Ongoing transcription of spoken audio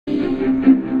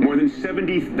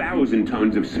70,000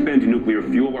 tons of spent nuclear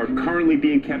fuel are currently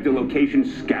being kept at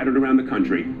locations scattered around the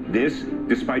country. This,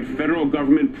 despite federal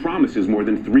government promises more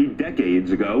than 3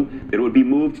 decades ago that it would be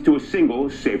moved to a single,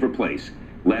 safer place.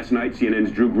 Last night,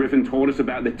 CNN's Drew Griffin told us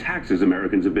about the taxes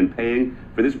Americans have been paying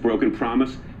for this broken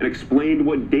promise and explained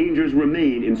what dangers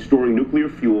remain in storing nuclear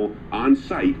fuel on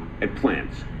site at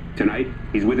plants. Tonight,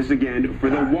 he's with us again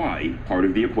for the why part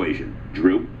of the equation.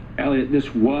 Drew? Elliot,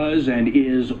 this was and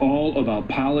is all about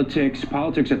politics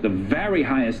at the very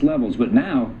highest levels, but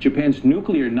now Japan's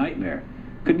nuclear nightmare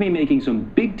could be making some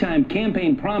big-time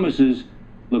campaign promises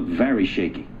look very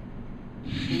shaky.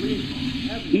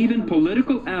 Even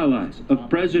political allies of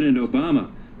President Obama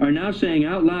are now saying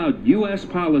out loud U.S.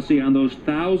 policy on those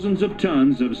thousands of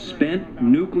tons of spent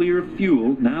nuclear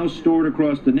fuel now stored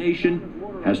across the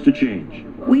nation has to change.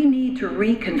 We need to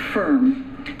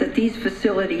reconfirm that these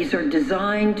facilities are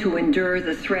designed to endure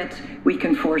the threats we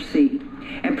can foresee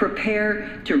and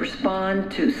prepare to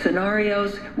respond to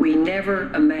scenarios we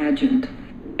never imagined.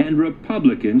 And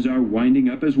Republicans are winding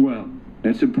up as well.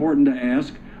 It's important to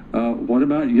ask, what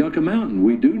about Yucca Mountain?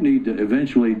 We do need to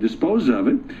eventually dispose of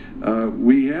it.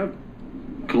 We have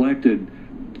collected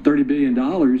 $30 billion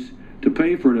to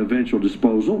pay for an eventual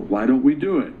disposal. Why don't we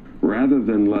do it? Rather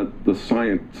than let the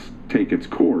science take its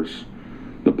course,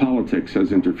 the politics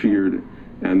has interfered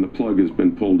and the plug has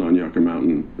been pulled on Yucca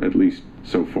Mountain, at least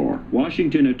so far.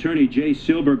 Washington Attorney Jay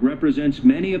Silberg represents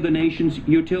many of the nation's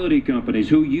utility companies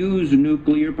who use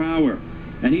nuclear power.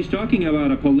 And he's talking about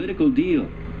a political deal.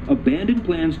 Abandoned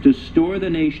plans to store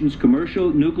the nation's commercial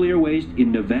nuclear waste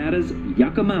in Nevada's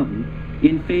Yucca Mountain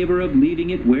in favor of leaving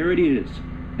it where it is.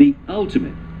 The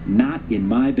ultimate not in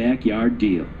my backyard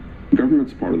deal. The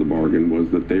government's part of the bargain was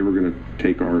that they were going to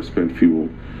take our spent fuel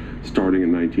starting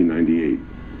in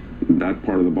 1998. That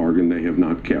part of the bargain they have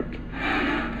not kept.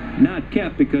 Not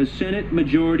kept because Senate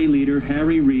Majority Leader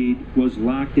Harry Reid was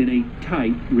locked in a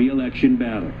tight re-election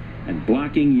battle, and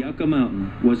blocking Yucca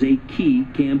Mountain was a key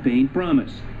campaign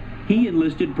promise. He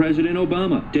enlisted President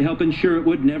Obama to help ensure it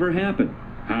would never happen.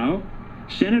 How?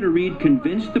 Senator Reid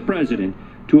convinced the president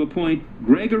to appoint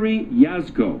Gregory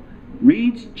Jaczko,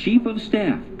 Reid's chief of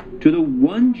staff, to the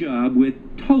one job with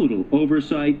total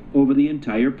oversight over the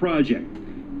entire project,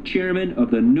 chairman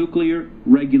of the Nuclear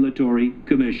Regulatory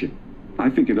Commission. I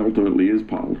think it ultimately is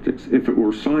politics. If it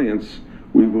were science,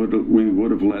 we would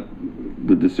have let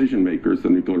the decision makers, the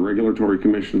Nuclear Regulatory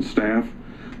Commission staff,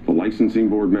 the licensing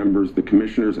board members, the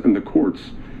commissioners, and the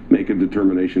courts make a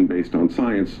determination based on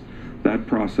science. That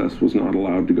process was not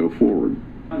allowed to go forward.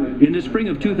 In the spring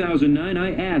of 2009,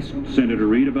 I asked Senator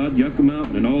Reid about Yucca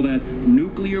Mountain and all that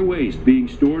nuclear waste being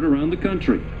stored around the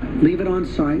country. Leave it on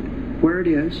site where it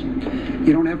is.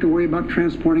 You don't have to worry about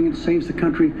transporting it. It saves the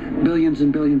country billions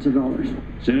and billions of dollars.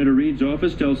 Senator Reid's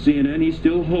office tells CNN he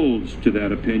still holds to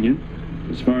that opinion.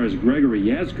 As far as Gregory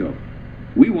Jaczko,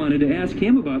 we wanted to ask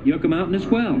him about Yucca Mountain as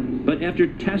well. But after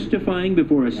testifying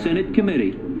before a Senate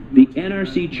committee, the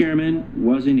NRC chairman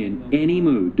wasn't in any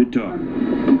mood to talk.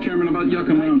 Chairman, about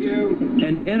Yucca Mountain.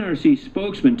 An NRC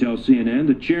spokesman tells CNN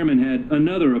the chairman had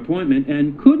another appointment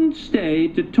and couldn't stay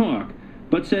to talk,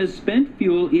 but says spent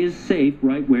fuel is safe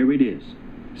right where it is,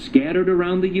 scattered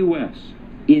around the U.S.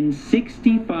 in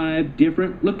 65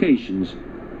 different locations,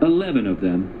 11 of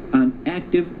them on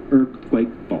active earthquake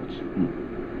faults.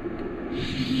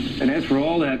 And as for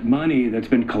all that money that's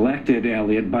been collected,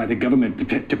 Elliot, by the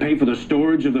government to pay for the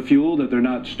storage of the fuel that they're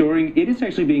not storing, it is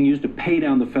actually being used to pay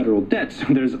down the federal debt. So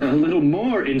there's a little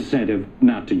more incentive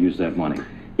not to use that money.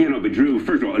 You know, but Drew,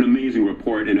 first of all, an amazing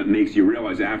report, and it makes you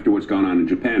realize after what's gone on in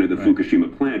Japan at the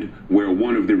Fukushima plant, where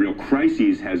one of the real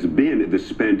crises has been the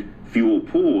spent fuel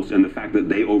pools and the fact that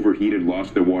they overheated,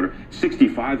 lost their water.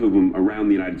 65 of them around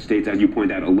the United States, as you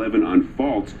point out, 11 on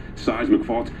faults, seismic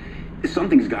faults.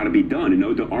 Something's got to be done. And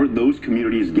aren't those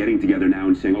communities getting together now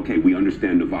and saying, okay, we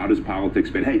understand Nevada's politics,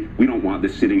 but hey, we don't want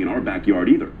this sitting in our backyard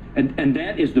either. And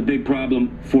that is the big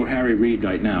problem for Harry Reid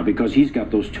right now, because he's got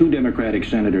those 2 Democratic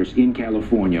senators in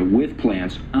California with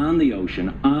plants on the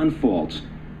ocean, on faults,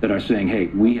 that are saying, hey,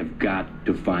 we have got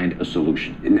to find a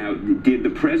solution. Now, did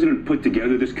the president put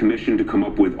together this commission to come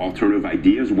up with alternative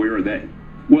ideas? Where are they?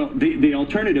 Well, the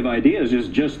alternative ideas is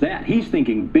just that. He's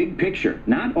thinking big picture,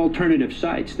 not alternative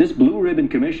sites. This Blue Ribbon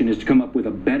Commission is to come up with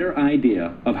a better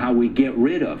idea of how we get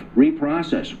rid of,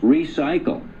 reprocess,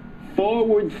 recycle,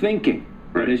 forward thinking.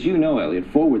 But as you know, Elliot,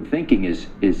 forward thinking is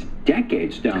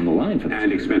decades down the line for this.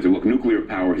 And expensive. Look, nuclear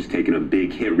power has taken a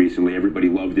big hit recently. Everybody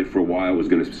loved it for a while. It was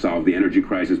going to solve the energy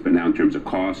crisis, but now in terms of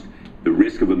cost, the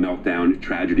risk of a meltdown,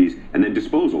 tragedies, and then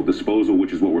disposal. Disposal,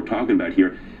 which is what we're talking about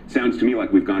here, sounds to me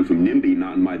like we've gone from NIMBY,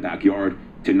 not in my backyard,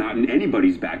 to not in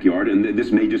anybody's backyard, and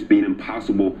this may just be an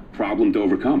impossible problem to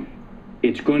overcome.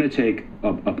 It's going to take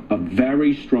a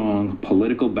very strong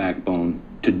political backbone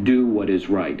to do what is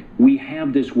right. We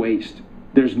have this waste.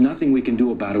 There's nothing we can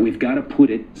do about it. We've got to put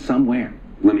it somewhere.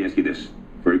 Let me ask you this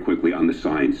very quickly on the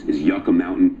science. Is Yucca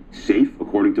Mountain safe,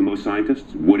 according to most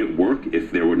scientists? Would it work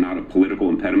if there were not a political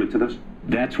impediment to this?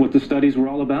 That's what the studies were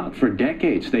all about. For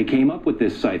decades, they came up with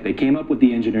this site. They came up with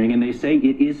the engineering, and they say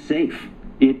it is safe.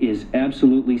 It is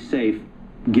absolutely safe,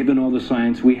 given all the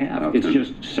science we have. Okay. It's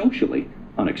just socially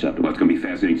unacceptable. Well, it's going to be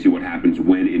fascinating to see what happens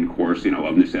when, in course,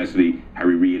 of necessity,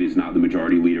 Harry Reid is not the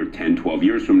majority leader 10, 12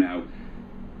 years from now.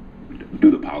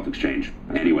 Do the politics change?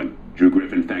 Anyway, Drew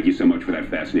Griffin, thank you so much for that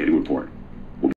fascinating report.